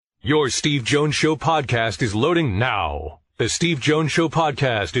Your Steve Jones Show podcast is loading now. The Steve Jones Show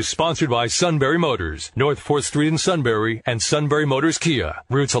podcast is sponsored by Sunbury Motors, North 4th Street in Sunbury, and Sunbury Motors Kia,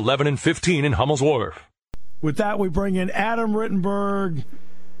 routes 11 and 15 in Hummel's Wharf. With that, we bring in Adam Rittenberg,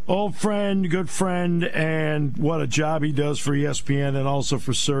 old friend, good friend, and what a job he does for ESPN and also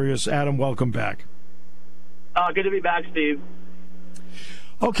for Sirius. Adam, welcome back. Good to be back, Steve.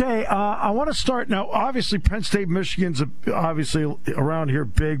 Okay, I want to start now. Obviously, Penn State, Michigan's obviously around here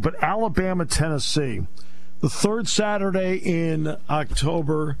big, but Alabama, Tennessee, the third Saturday in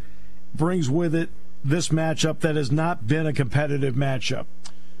October brings with it this matchup that has not been a competitive matchup.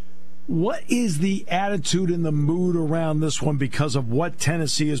 What is the attitude and the mood around this one because of what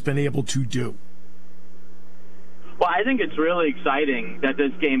Tennessee has been able to do? Well, I think it's really exciting that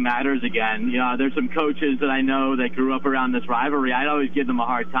this game matters again. You know, there's some coaches that I know that grew up around this rivalry. I'd always give them a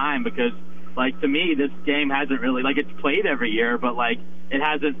hard time because, to me, this game hasn't really, it's played every year, but, it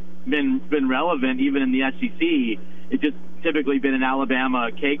hasn't been relevant even in the SEC. It's just typically been an Alabama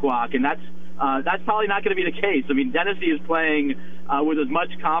cakewalk, and that's probably not going to be the case. I mean, Tennessee is playing with as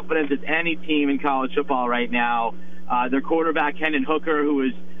much confidence as any team in college football right now. Their quarterback, Hendon Hooker, who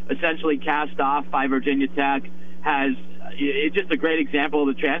is essentially cast off by Virginia Tech, it's just a great example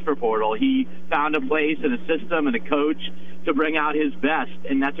of the transfer portal. He found a place and a system and a coach to bring out his best,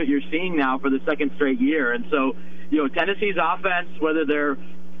 and that's what you're seeing now for the second straight year. And so, Tennessee's offense, whether they're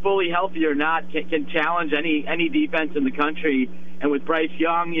fully healthy or not, can challenge any defense in the country. And with Bryce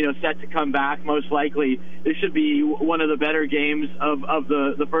Young, set to come back most likely, this should be one of the better games of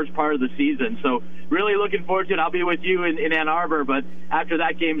the first part of the season. So really looking forward to it. I'll be with you in Ann Arbor, but after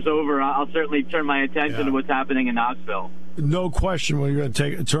that game's over, I'll certainly turn my attention to what's happening in Knoxville. No question we're going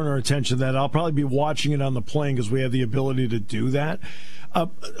to turn our attention to that. I'll probably be watching it on the plane because we have the ability to do that.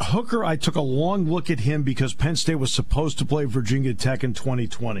 Hooker, I took a long look at him because Penn State was supposed to play Virginia Tech in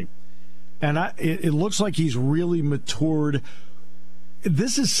 2020. And it looks like he's really matured.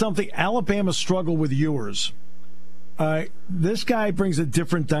 This is something Alabama struggled with Ewers. This guy brings a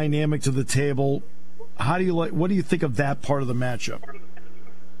different dynamic to the table. What do you think of that part of the matchup?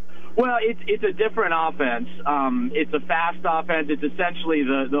 Well, it's a different offense. It's a fast offense. It's essentially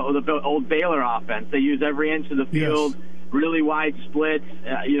the old Baylor offense. They use every inch of the field. Yes. Really wide splits.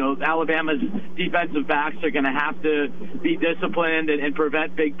 Alabama's defensive backs are going to have to be disciplined and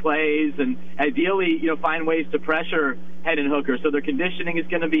prevent big plays, and ideally, find ways to pressure Hendon Hooker. So their conditioning is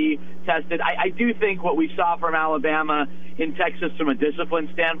going to be tested. I do think what we saw from Alabama in Texas from a discipline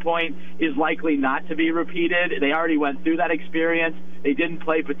standpoint is likely not to be repeated. They already went through that experience. They didn't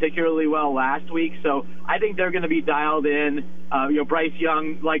play particularly well last week, so I think they're going to be dialed in. Bryce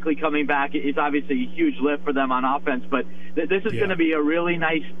Young likely coming back is obviously a huge lift for them on offense, but this is going to be a really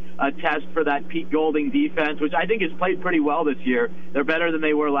nice test for that Pete Golding defense, which I think has played pretty well this year. They're better than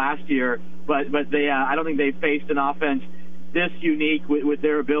they were last year, but they I don't think they've faced an offense this unique with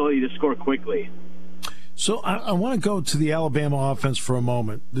their ability to score quickly. So I want to go to the Alabama offense for a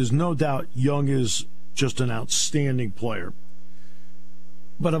moment. There's no doubt Young is just an outstanding player.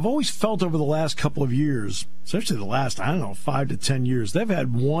 But I've always felt over the last couple of years, especially the last, 5 to 10 years, they've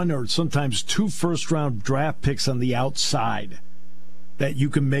had one or sometimes two first-round draft picks on the outside that you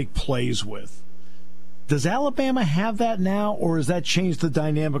can make plays with. Does Alabama have that now, or has that changed the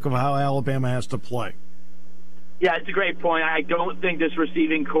dynamic of how Alabama has to play? Yeah, it's a great point. I don't think this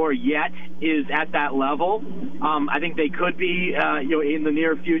receiving core yet is at that level. I think they could be, in the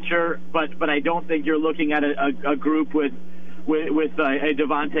near future, but I don't think you're looking at a group with a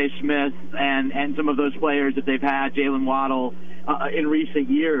Devontae Smith and some of those players that they've had, Jalen Waddle, in recent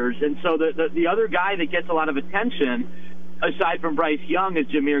years. And so the other guy that gets a lot of attention, aside from Bryce Young, is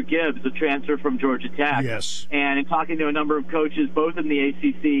Jahmyr Gibbs, the transfer from Georgia Tech. Yes. And in talking to a number of coaches, both in the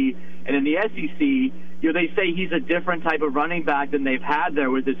ACC and in the SEC, they say he's a different type of running back than they've had there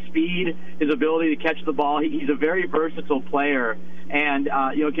with his speed, his ability to catch the ball. He's a very versatile player, and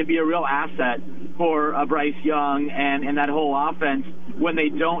can be a real asset for Bryce Young and that whole offense when they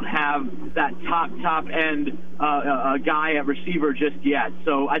don't have that top end guy at receiver just yet.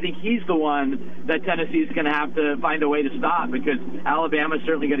 So I think he's the one that Tennessee's going to have to find a way to stop, because Alabama's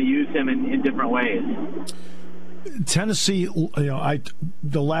certainly going to use him in different ways. Tennessee,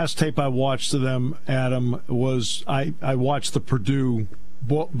 the last tape I watched of them, Adam, was I watched the Purdue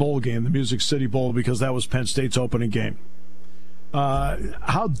bowl game, the Music City Bowl, because that was Penn State's opening game.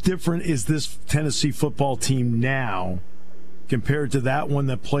 How different is this Tennessee football team now compared to that one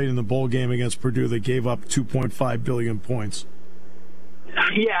that played in the bowl game against Purdue that gave up 2.5 billion points?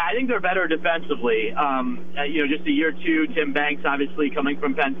 Yeah, I think they're better defensively. Just a year or two, Tim Banks obviously coming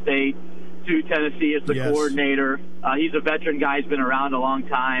from Penn State. to Tennessee as the coordinator. He's a veteran guy. He's been around a long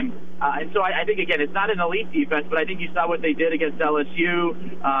time. And so I think, again, it's not an elite defense, but I think you saw what they did against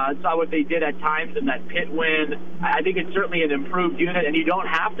LSU, saw what they did at times in that Pitt win. I think it's certainly an improved unit, and you don't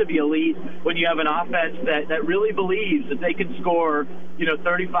have to be elite when you have an offense that really believes that they can score,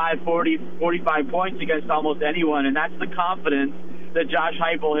 35, 40, 45 points against almost anyone, and that's the confidence that Josh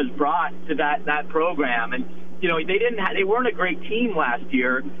Heupel has brought to that program. And they weren't a great team last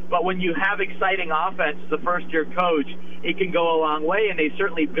year, but when you have exciting offense as a first-year coach, it can go a long way, and they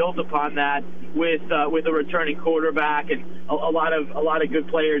certainly built upon that with a returning quarterback and a lot of good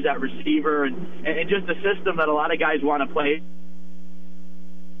players at receiver and just a system that a lot of guys want to play.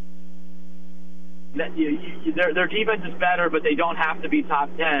 Their defense is better, but they don't have to be top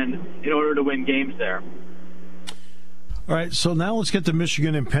 10 in order to win games there. All right, so now let's get to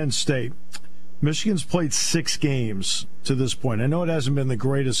Michigan and Penn State. Michigan's played 6 games to this point. I know it hasn't been the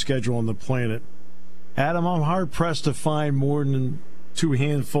greatest schedule on the planet. Adam, I'm hard-pressed to find more than 2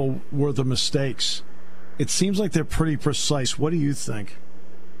 handful worth of mistakes. It seems like they're pretty precise. What do you think?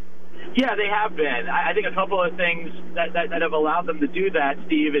 Yeah, they have been. I think a couple of things that have allowed them to do that,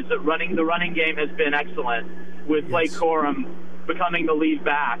 Steve, is that the running game has been excellent with Blake Corum becoming the lead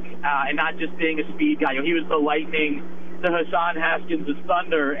back and not just being a speed guy. He was the lightning to Hassan Haskins'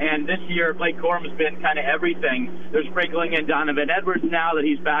 thunder, and this year Blake Corum's been kind of everything. They're sprinkling in Donovan Edwards now that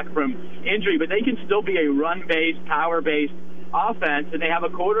he's back from injury, but they can still be a run-based, power-based offense, and they have a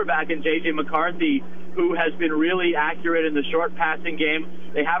quarterback in J.J. McCarthy who has been really accurate in the short passing game.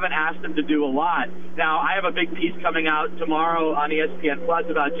 They haven't asked him to do a lot. Now, I have a big piece coming out tomorrow on ESPN Plus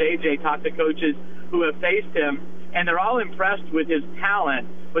about J.J., talk to coaches who have faced him, and they're all impressed with his talent,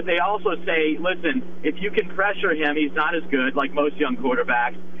 but they also say, listen, if you can pressure him, he's not as good like most young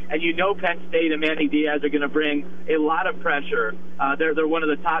quarterbacks. And Penn State and Manny Diaz are going to bring a lot of pressure. They're one of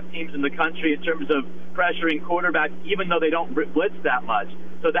the top teams in the country in terms of pressuring quarterbacks, even though they don't blitz that much.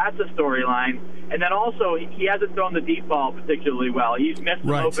 So that's a storyline. And then also, he hasn't thrown the deep ball particularly well. He's missed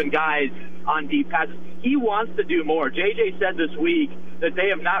some open guys on deep passes. He wants to do more. JJ said this week that they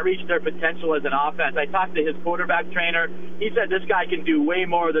have not reached their potential as an offense. I talked to his quarterback trainer. He said this guy can do way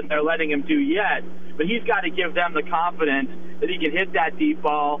more than they're letting him do yet, but he's got to give them the confidence that he can hit that deep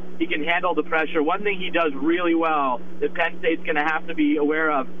ball, he can handle the pressure. One thing he does really well that Penn State's going to have to be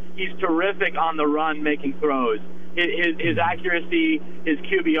aware of, he's terrific on the run making throws. His accuracy, his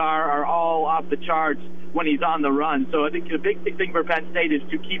QBR are all off the charts when he's on the run. So I think the big thing for Penn State is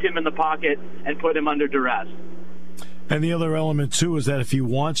to keep him in the pocket and put him under duress. And the other element, too, is that if he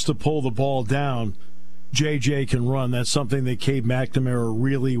wants to pull the ball down, J.J. can run. That's something that Cade McNamara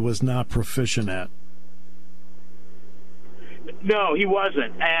really was not proficient at. No, he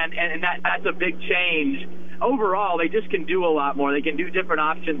wasn't. And that's a big change. Overall, they just can do a lot more. They can do different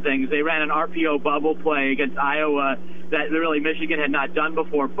option things. They ran an RPO bubble play against Iowa that really Michigan had not done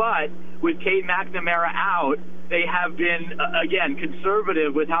before. But with Cade McNamara out, they have been, again,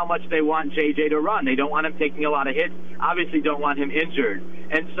 conservative with how much they want J.J. to run. They don't want him taking a lot of hits, obviously don't want him injured.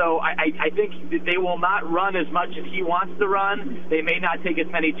 And so I think that they will not run as much as he wants to run. They may not take as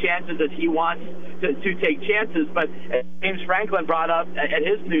many chances as he wants to take chances. But as James Franklin brought up at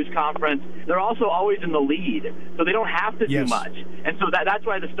his news conference, they're also always in the lead. So they don't have to do much. And so that's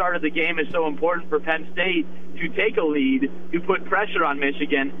why the start of the game is so important for Penn State to take a lead, to put pressure on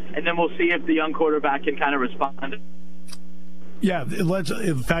Michigan, and then we'll see if the young quarterback can kind of respond. Yeah,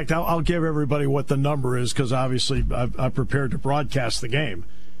 in fact, I'll give everybody what the number is because obviously I'm prepared to broadcast the game.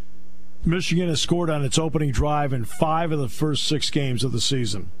 Michigan has scored on its opening drive in 5 of the first 6 games of the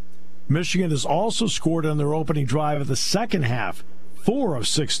season. Michigan has also scored on their opening drive of the second half 4 of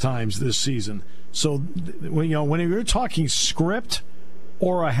 6 times this season. So when you're talking script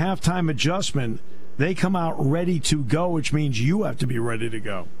or a halftime adjustment, they come out ready to go, which means you have to be ready to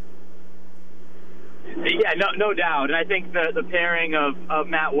go. Yeah, no doubt. And I think the pairing of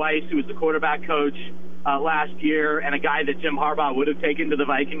Matt Weiss, who was the quarterback coach last year, and a guy that Jim Harbaugh would have taken to the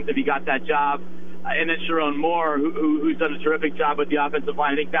Vikings if he got that job, and then Sharon Moore, who's done a terrific job with the offensive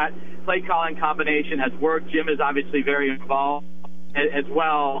line. I think that play-calling combination has worked. Jim is obviously very involved as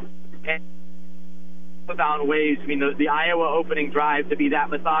well. And found ways, the Iowa opening drive to be that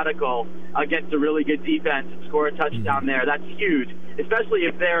methodical against a really good defense and score a touchdown there. That's huge, especially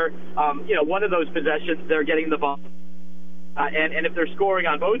if they're, one of those possessions, they're getting the ball. And if they're scoring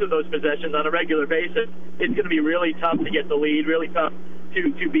on both of those possessions on a regular basis, it's going to be really tough to get the lead, really tough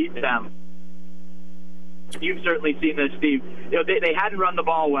to beat them. You've certainly seen this, Steve. They hadn't run the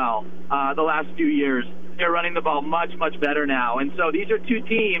ball well the last few years. They're running the ball much, much better now. And so these are two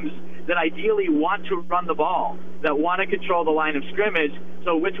teams that ideally want to run the ball, that want to control the line of scrimmage,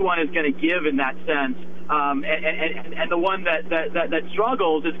 So which one is going to give in that sense? And the one that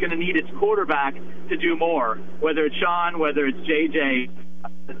struggles is going to need its quarterback to do more, whether it's Sean, whether it's JJ.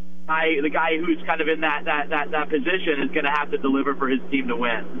 The guy who's kind of in that position is going to have to deliver for his team to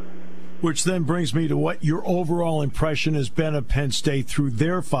win. Which then brings me to what your overall impression has been of Penn State through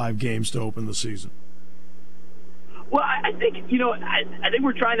their 5 games to open the season. Well, I think, I think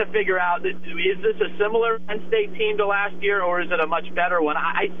we're trying to figure out, is this a similar Penn State team to last year, or is it a much better one?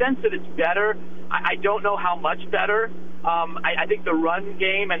 I sense that it's better. I don't know how much better. I think the run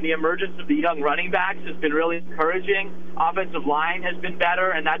game and the emergence of the young running backs has been really encouraging. Offensive line has been better,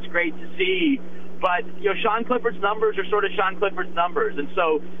 and that's great to see. But, Sean Clifford's numbers are sort of Sean Clifford's numbers. And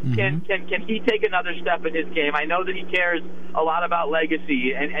so can he take another step in his game? I know that he cares a lot about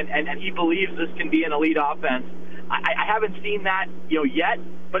legacy, and he believes this can be an elite offense. I haven't seen that, yet,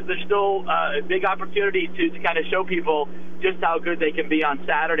 but there's still a big opportunity to kind of show people just how good they can be on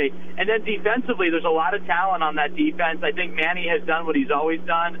Saturday. And then defensively, there's a lot of talent on that defense. I think Manny has done what he's always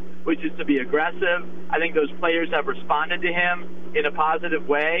done, which is to be aggressive. I think those players have responded to him in a positive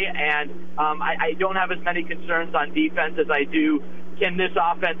way, and I don't have as many concerns on defense as I do. Can this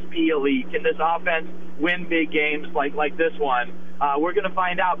offense be elite? Can this offense win big games like this one? We're going to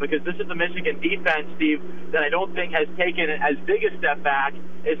find out, because this is a Michigan defense, Steve, that I don't think has taken as big a step back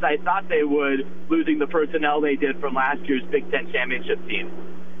as I thought they would, losing the personnel they did from last year's Big Ten championship team.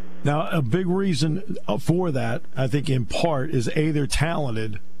 Now, a big reason for that, I think in part, is A, they're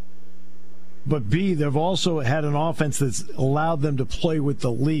talented, but B, they've also had an offense that's allowed them to play with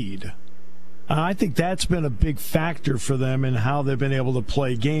the lead. I think that's been a big factor for them in how they've been able to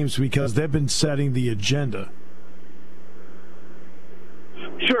play games, because they've been setting the agenda.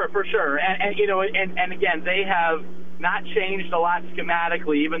 Sure, for sure. And again, they have not changed a lot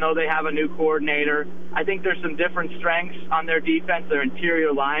schematically, even though they have a new coordinator. I think there's some different strengths on their defense. Their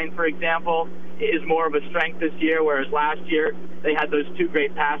interior line, for example, is more of a strength this year, whereas last year they had those 2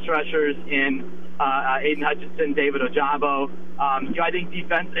 great pass rushers in Aiden Hutchinson, David Ojabo. I think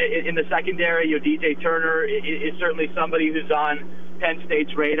defense in the secondary, DJ Turner is certainly somebody who's on Penn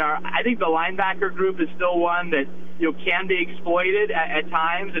State's radar. I think the linebacker group is still one that can be exploited at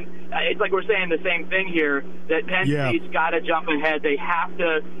times, and it's like we're saying the same thing here, that Penn State's got to jump ahead. They have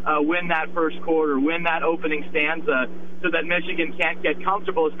to win that first quarter, win that opening stanza, so that Michigan can't get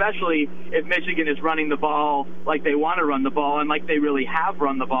comfortable, especially if Michigan is running the ball like they want to run the ball, and like they really have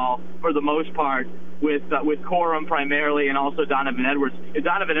run the ball for the most part, with Corum primarily, and also Donovan Edwards.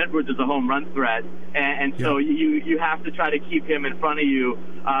 Donovan Edwards is a home run threat, and so you have to try to keep him in front of you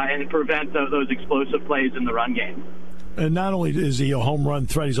and prevent those explosive plays in the run game. And not only is he a home run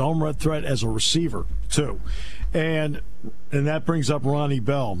threat, he's a home run threat as a receiver too. And that brings up Ronnie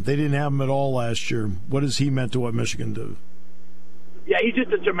Bell. They didn't have him at all last year. What has he meant to what Michigan do? Yeah, he's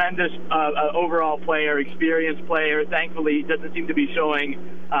just a tremendous overall player, experienced player. Thankfully, he doesn't seem to be showing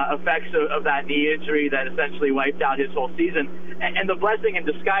effects of that knee injury that essentially wiped out his whole season. And the blessing in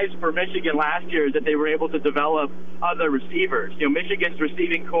disguise for Michigan last year is that they were able to develop other receivers. Michigan's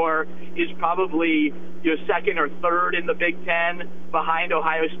receiving core is probably second or third in the Big Ten, behind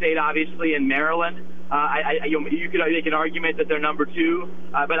Ohio State, obviously, and Maryland. You could make an argument that they're number 2,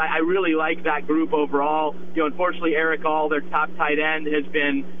 but I really like that group overall. Unfortunately, Eric All, their top tight end, has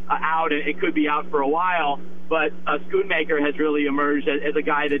been out, and it could be out for a while. But Schoonmaker has really emerged as a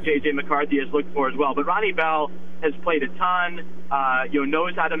guy that J.J. McCarthy has looked for as well. But Ronnie Bell has played a ton,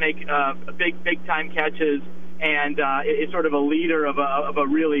 knows how to make big-time catches, and is sort of a leader of a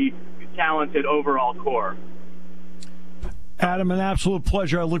really talented overall core. Adam, an absolute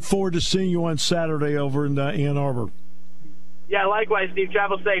pleasure. I look forward to seeing you on Saturday over in Ann Arbor. Yeah, likewise, Steve.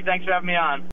 Travel safe. Thanks for having me on.